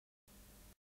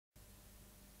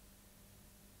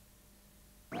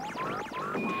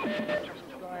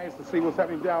skies to see what's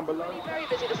happening down below. Very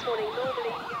busy this morning.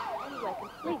 Normally, anywhere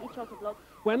completely chock-a-block.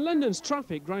 When London's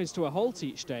traffic grinds to a halt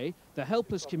each day, the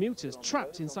helpless commuters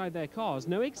trapped inside their cars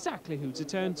know exactly who to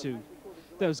turn to.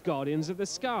 Those guardians of the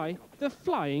sky, the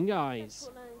flying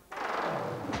eyes.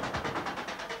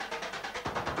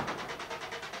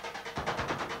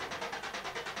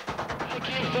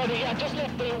 Yeah, just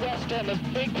left the West End. There's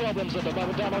big problems at the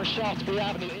moment down on Shaftesbury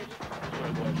Avenue. In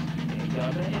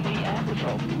the air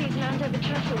patrol. These Landover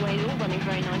Trackleway all running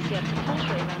very nicely up to the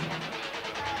contrary around here.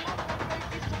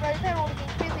 They're all looking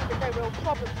busy, but no real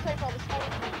problems so far this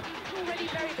morning. Already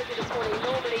very busy this morning.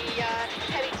 Normally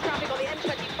heavy traffic on the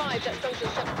M25 at junction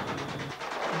 7.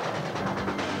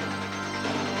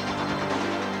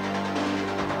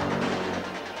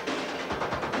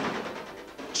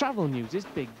 Travel news is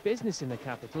big business in the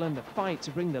capital, and the fight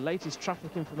to bring the latest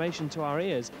traffic information to our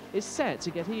ears is set to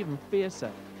get even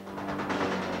fiercer.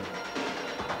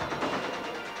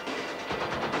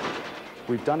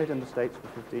 We've done it in the States for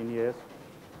 15 years.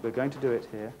 We're going to do it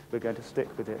here. We're going to stick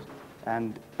with it.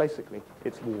 And basically,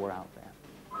 it's war out there.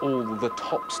 All the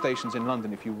top stations in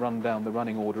London, if you run down the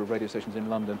running order of radio stations in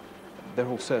London, they're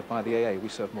all served by the AA. We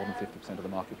serve more than 50% of the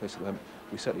marketplace at the moment.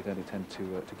 We certainly don't intend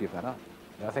to give that up.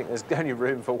 I think there's only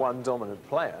room for one dominant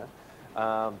player,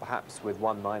 perhaps with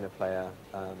one minor player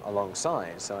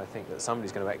alongside. So I think that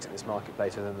somebody's going to exit this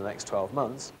marketplace within the next 12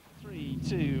 months. 3,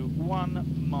 2,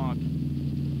 1, mark.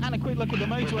 And a quick look at the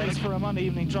motorways for a Monday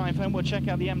evening drive home. We'll check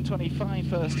out the M25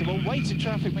 first of all. Weighted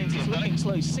traffic means it's looking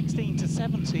slow, 16 to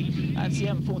 70. That's the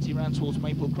M40 round towards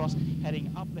Maple Cross,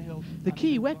 heading up the hill. The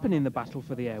key weapon in the battle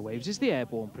for the airwaves is the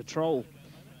airborne patrol.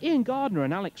 Ian Gardner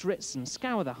and Alex Ritson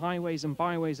scour the highways and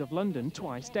byways of London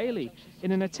twice daily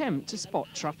in an attempt to spot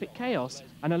traffic chaos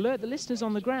and alert the listeners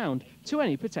on the ground to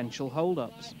any potential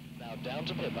hold-ups. Now down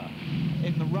to Pippa.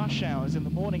 In the rush hours, in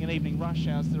the morning and evening rush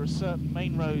hours, there are certain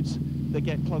main roads that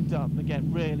get clogged up, that get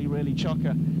really, really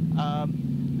chocker.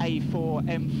 A4,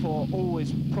 M4,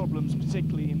 always problems,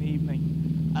 particularly in the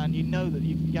evening. And you know that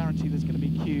you can guarantee there's going to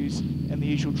be queues in the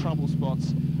usual trouble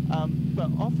spots. But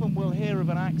often we'll hear of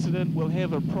an accident, we'll hear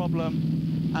of a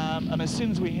problem, and as soon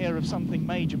as we hear of something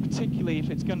major, particularly if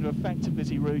it's going to affect a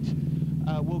busy route,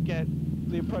 we'll get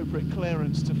the appropriate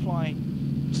clearance to fly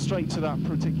straight to that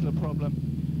particular problem,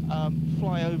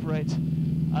 fly over it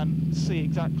and see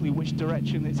exactly which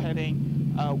direction it's heading,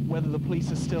 whether the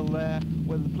police are still there,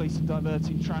 whether the police are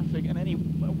diverting traffic,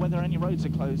 and whether any roads are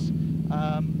closed.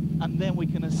 And then we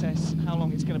can assess how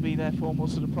long it's going to be there for and what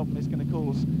sort of problem it's going to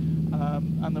cause.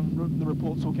 And the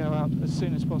reports will go out as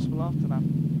soon as possible after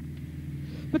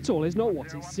that. But all is not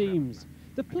what it seems.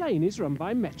 The plane is run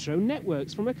by Metro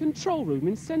Networks from a control room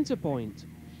in Centrepoint.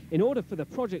 In order for the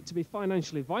project to be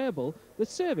financially viable, the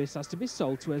service has to be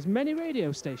sold to as many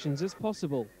radio stations as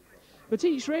possible. But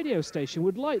each radio station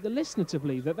would like the listener to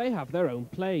believe that they have their own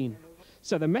plane.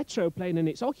 So the Metro plane and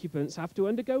its occupants have to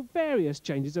undergo various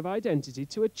changes of identity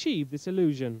to achieve this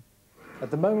illusion. At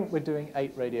the moment, we're doing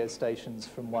 8 radio stations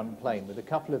from one plane with a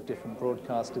couple of different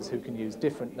broadcasters who can use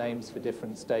different names for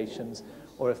different stations,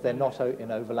 or if they're not in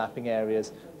overlapping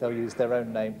areas, they'll use their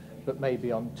own name, but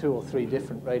maybe on 2 or 3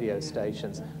 different radio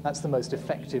stations. That's the most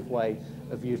effective way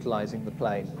of utilising the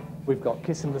plane. We've got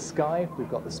Kiss in the Sky, we've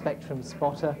got the Spectrum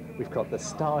Spotter, we've got the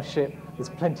Starship. There's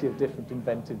plenty of different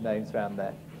inventive names around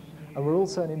there. And we're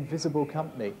also an invisible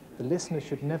company. The listener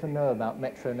should never know about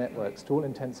Metro Networks. To all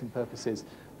intents and purposes,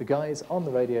 the guys on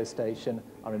the radio station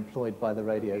are employed by the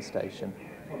radio station.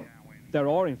 There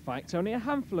are, in fact, only a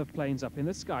handful of planes up in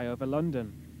the sky over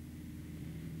London.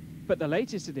 But the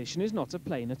latest edition is not a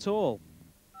plane at all.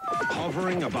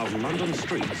 Hovering above London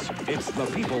streets, it's the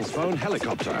People's Phone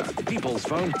helicopter. People's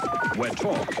Phone, where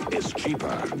talk is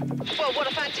cheaper. Well, what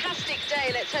a fantastic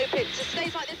day. Let's hope it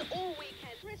stays like this all weekend.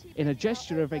 In a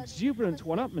gesture of exuberant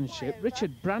one-upmanship,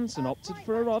 Richard Branson opted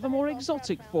for a rather more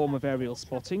exotic form of aerial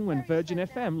spotting when Virgin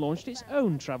FM launched its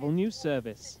own travel news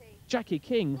service. Jackie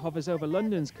King hovers over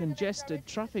London's congested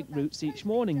traffic routes each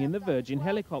morning in the Virgin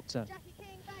helicopter.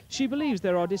 She believes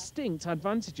there are distinct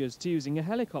advantages to using a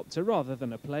helicopter rather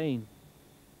than a plane.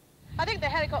 I think the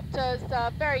helicopter's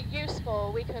very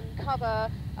useful. We can cover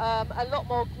a lot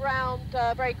more ground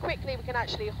very quickly. We can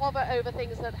actually hover over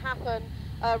things that happen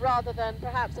rather than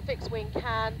perhaps a fixed wing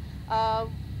can.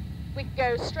 We can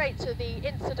go straight to the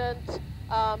incident,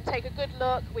 take a good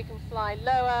look, we can fly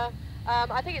lower.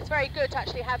 I think it's very good to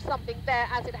actually have something there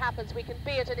as it happens. We can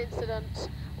be at an incident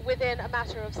within a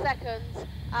matter of seconds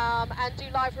and do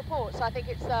live reports. I think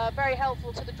it's very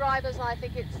helpful to the drivers, and I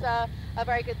think it's a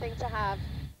very good thing to have.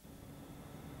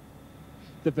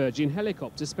 The Virgin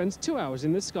helicopter spends 2 hours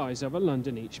in the skies over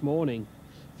London each morning.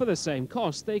 For the same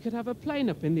cost, they could have a plane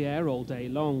up in the air all day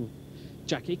long.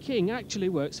 Jackie King actually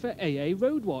works for AA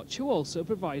Roadwatch, who also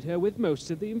provide her with most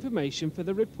of the information for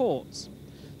the reports.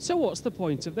 So what's the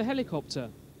point of the helicopter?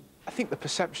 I think the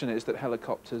perception is that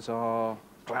helicopters are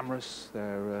glamorous,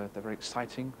 they're very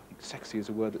exciting. I think sexy is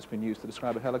a word that's been used to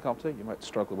describe a helicopter. You might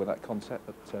struggle with that concept,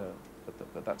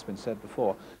 but that's been said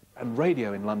before. And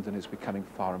radio in London is becoming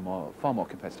far more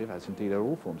competitive, as indeed are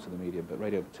all forms of the media, but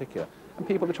radio in particular. And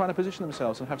people are trying to position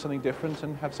themselves and have something different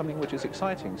and have something which is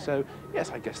exciting. So,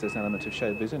 yes, I guess there's an element of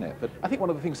showbiz in it. But I think one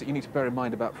of the things that you need to bear in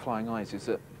mind about Flying Eyes is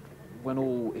that when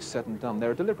all is said and done,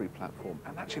 they're a delivery platform,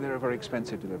 and actually they're a very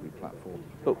expensive delivery platform.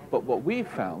 But what we've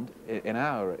found in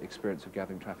our experience of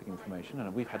gathering traffic information,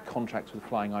 and we've had contracts with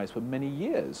Flying Eyes for many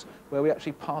years, where we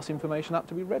actually pass information up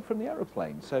to be read from the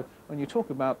aeroplane. So when you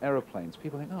talk about aeroplanes,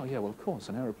 people think, oh yeah, well of course,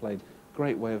 an aeroplane,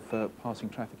 great way of passing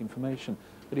traffic information.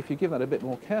 But if you give that a bit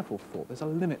more careful thought, there's a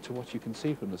limit to what you can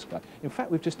see from the sky. In fact,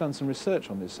 we've just done some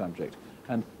research on this subject,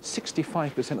 and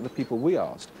 65% of the people we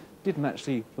asked didn't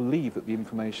actually believe that the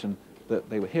information that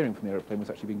they were hearing from the aeroplane was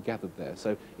actually being gathered there.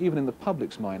 So even in the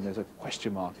public's mind, there's a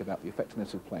question mark about the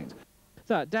effectiveness of planes.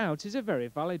 That doubt is a very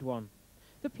valid one.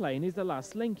 The plane is the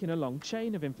last link in a long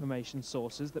chain of information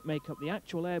sources that make up the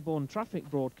actual airborne traffic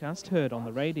broadcast heard on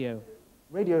the radio.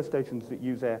 Radio stations that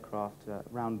use aircraft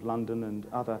around London and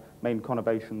other main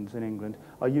conurbations in England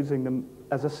are using them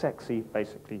as a sexy,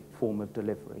 basically, form of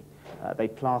delivery. They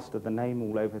plaster the name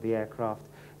all over the aircraft.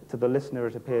 To the listener,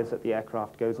 it appears that the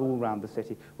aircraft goes all around the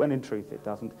city, when in truth it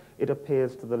doesn't. It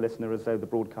appears to the listener as though the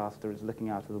broadcaster is looking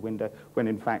out of the window, when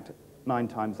in fact, 9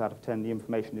 times out of 10, the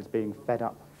information is being fed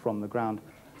up from the ground.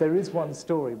 There is one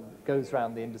story that goes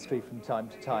around the industry from time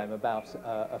to time about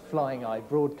a Flying Eye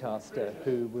broadcaster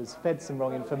who was fed some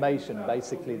wrong information.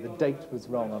 Basically, the date was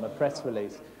wrong on a press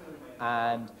release,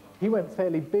 and he went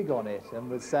fairly big on it and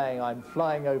was saying, I'm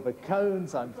flying over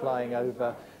cones, I'm flying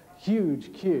over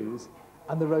huge queues,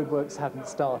 and the roadworks hadn't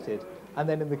started. And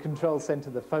then in the control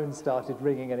centre, the phone started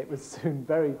ringing, and it was soon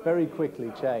very, very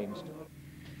quickly changed.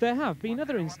 There have been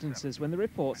other instances when the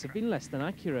reports have been less than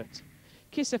accurate.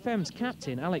 Kiss FM's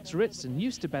captain, Alex Ritson,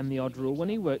 used to bend the odd rule when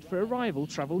he worked for a rival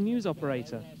travel news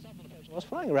operator. I was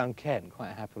flying around Kent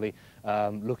quite happily,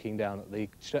 looking down at the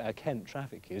Kent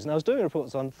traffic queues, and I was doing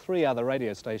reports on 3 other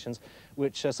radio stations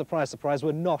which, surprise, surprise,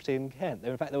 were not in Kent.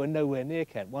 In fact, they were nowhere near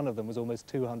Kent. One of them was almost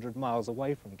 200 miles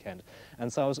away from Kent.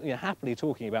 And so I was happily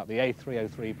talking about the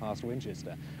A303 past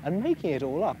Winchester and making it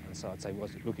all up. And so I'd say,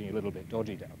 was it looking a little bit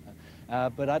dodgy down there?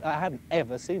 But I hadn't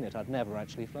ever seen it. I'd never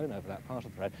actually flown over that part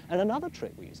of the road. And another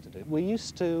trick we used to do, we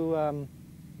used to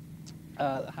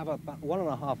have about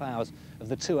 1.5 hours of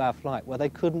the 2-hour flight where they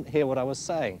couldn't hear what I was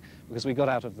saying because we got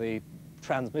out of the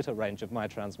transmitter range of my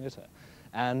transmitter.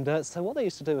 And so what they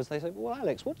used to do is they said, well,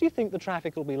 Alex, what do you think the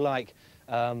traffic will be like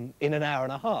in an hour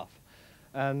and a half?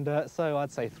 And so I'd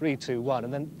say 3, 2, 1,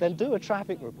 and then do a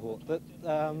traffic report that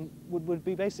would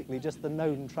be basically just the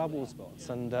known trouble spots.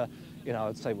 And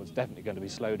I'd say, well, it's definitely going to be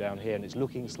slow down here, and it's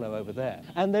looking slow over there.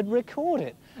 And they'd record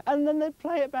it, and then they'd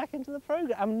play it back into the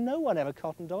programme. And no one ever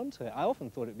cottoned on to it. I often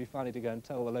thought it'd be funny to go and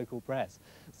tell the local press,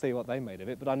 see what they made of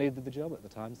it, but I needed the job at the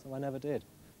time, so I never did.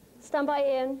 Stand by,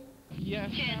 Ian.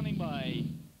 Yes, standing by.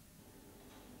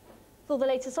 For the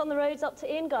latest on the roads, up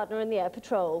to Ian Gardner in the Air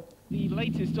Patrol. The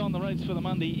latest on the roads for the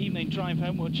Monday evening drive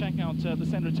home. We'll check out the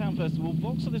centre of town first of all.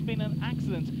 Vauxhall, there's been an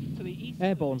accident to the east.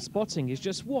 Airborne spotting is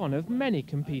just one of many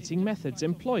competing methods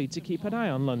employed to keep an eye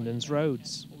on London's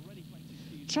roads.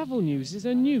 Travel News is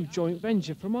a new joint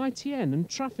venture from ITN and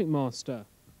Traffic Master.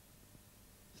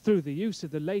 Through the use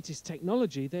of the latest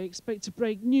technology, they expect to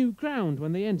break new ground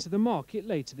when they enter the market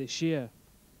later this year.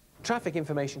 Traffic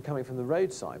information coming from the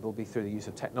roadside will be through the use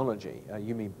of technology.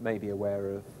 You may be aware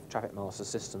of Traffic Master's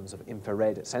systems of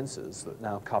infrared sensors that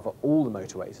now cover all the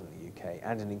motorways in the UK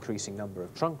and an increasing number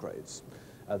of trunk roads.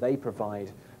 They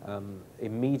provide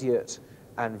immediate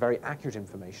and very accurate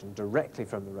information directly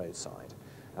from the roadside.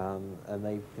 And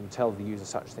they can tell the user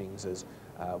such things as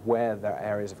where there are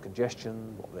areas of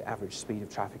congestion, what the average speed of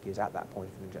traffic is at that point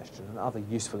of congestion, and other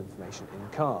useful information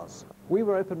in cars. We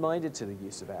were open-minded to the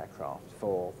use of aircraft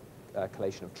for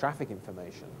collation of traffic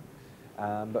information,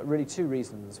 but really 2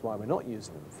 reasons why we're not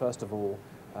using them. First of all,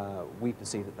 we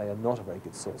perceive that they are not a very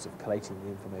good source of collating the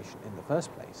information in the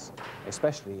first place,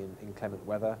 especially in clement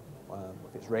weather.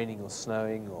 If it's raining or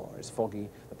snowing or it's foggy,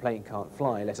 the plane can't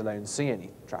fly, let alone see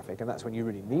any traffic, and that's when you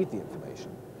really need the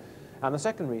information. And the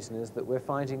second reason is that we're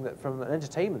finding that from an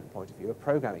entertainment point of view, a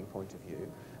programming point of view,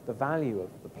 the value of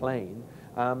the plane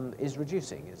is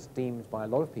reducing. It's deemed by a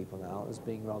lot of people now as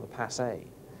being rather passé,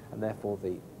 and therefore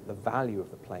the value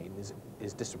of the plane is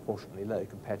is disproportionately low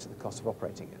compared to the cost of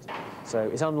operating it. So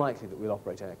it's unlikely that we'll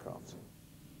operate aircraft.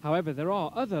 However, there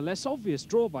are other less obvious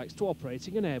drawbacks to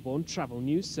operating an airborne travel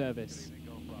news service.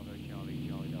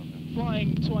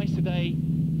 Flying twice a day,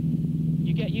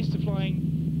 you get used to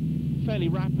flying fairly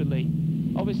rapidly.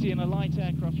 Obviously in a light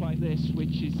aircraft like this,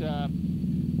 which is a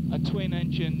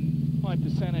twin-engine Piper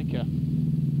Seneca,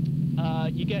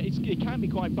 it can be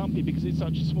quite bumpy because it's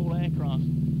such a small aircraft,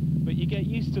 but you get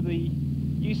used to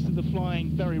the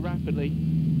flying very rapidly.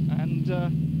 And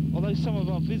although some of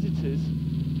our visitors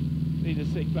need a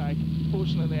sick bag,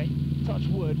 fortunately, touch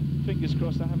wood, fingers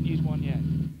crossed, I haven't used one yet.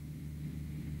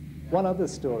 One other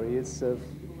story is of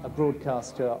a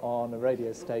broadcaster on a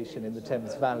radio station in the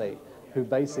Thames Valley who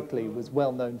basically was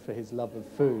well known for his love of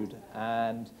food,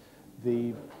 and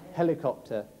the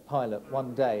helicopter pilot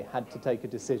one day had to take a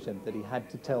decision that he had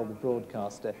to tell the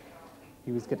broadcaster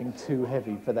he was getting too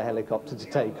heavy for the helicopter to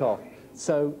take off.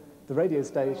 So the radio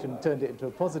station turned it into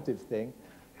a positive thing,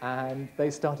 and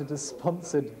they started a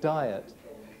sponsored diet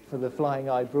for the Flying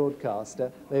Eye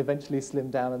broadcaster. They eventually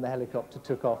slimmed down and the helicopter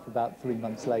took off about 3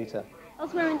 months later.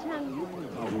 Elsewhere in town.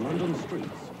 On London streets.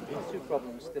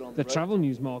 The travel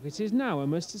news market is now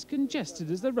almost as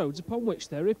congested as the roads upon which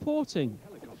they're reporting.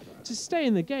 To stay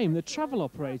in the game, the travel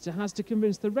operator has to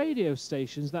convince the radio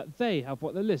stations that they have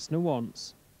what the listener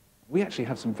wants. We actually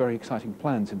have some very exciting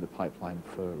plans in the pipeline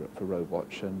for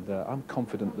Roadwatch, and I'm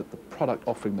confident that the product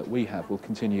offering that we have will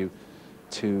continue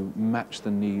to match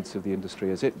the needs of the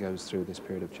industry as it goes through this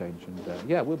period of change. And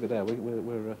yeah, we'll be there.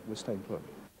 We're staying put.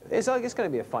 It's going to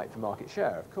be a fight for market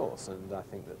share, of course, and I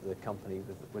think that the company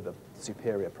with a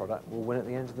superior product will win at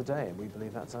the end of the day, and we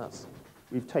believe that's us.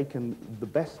 We've taken the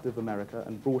best of America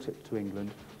and brought it to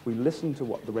England. We listen to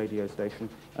what the radio station,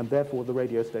 and therefore the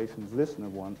radio station's listener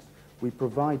wants. We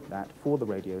provide that for the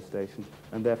radio station,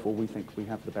 and therefore we think we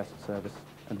have the best service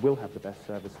and will have the best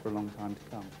service for a long time to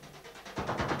come.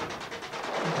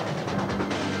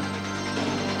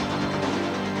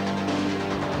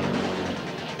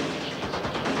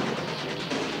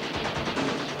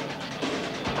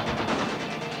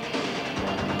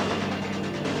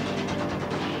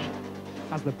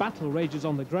 As the battle rages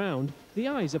on the ground, the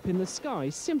eyes up in the sky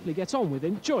simply get on with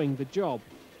enjoying the job.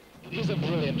 It is a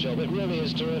brilliant job, it really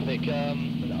is terrific.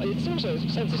 It's also a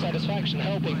sense of satisfaction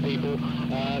helping people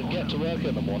get to work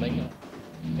in the morning.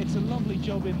 It's a lovely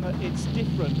job in that it's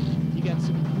different. You get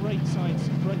some great sights,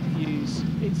 some great views.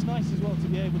 It's nice as well to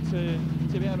be able to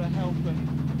help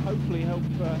and hopefully help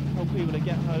people to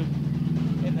get home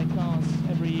in their cars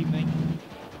every evening.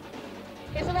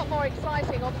 It's a lot more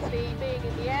exciting, obviously, being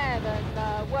in the air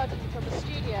than working from a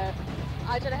studio.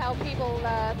 I don't know how people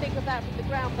think of that from the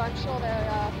ground, but I'm sure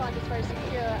they'll find us very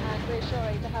secure and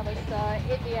reassuring to have us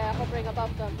in the air, hovering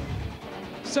above them.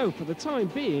 So, for the time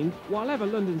being, while ever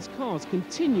London's cars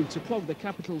continue to clog the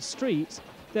capital's streets,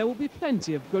 there will be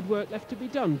plenty of good work left to be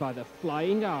done by the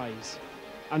Flying Eyes.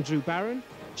 Andrew Barron,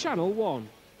 Channel 1.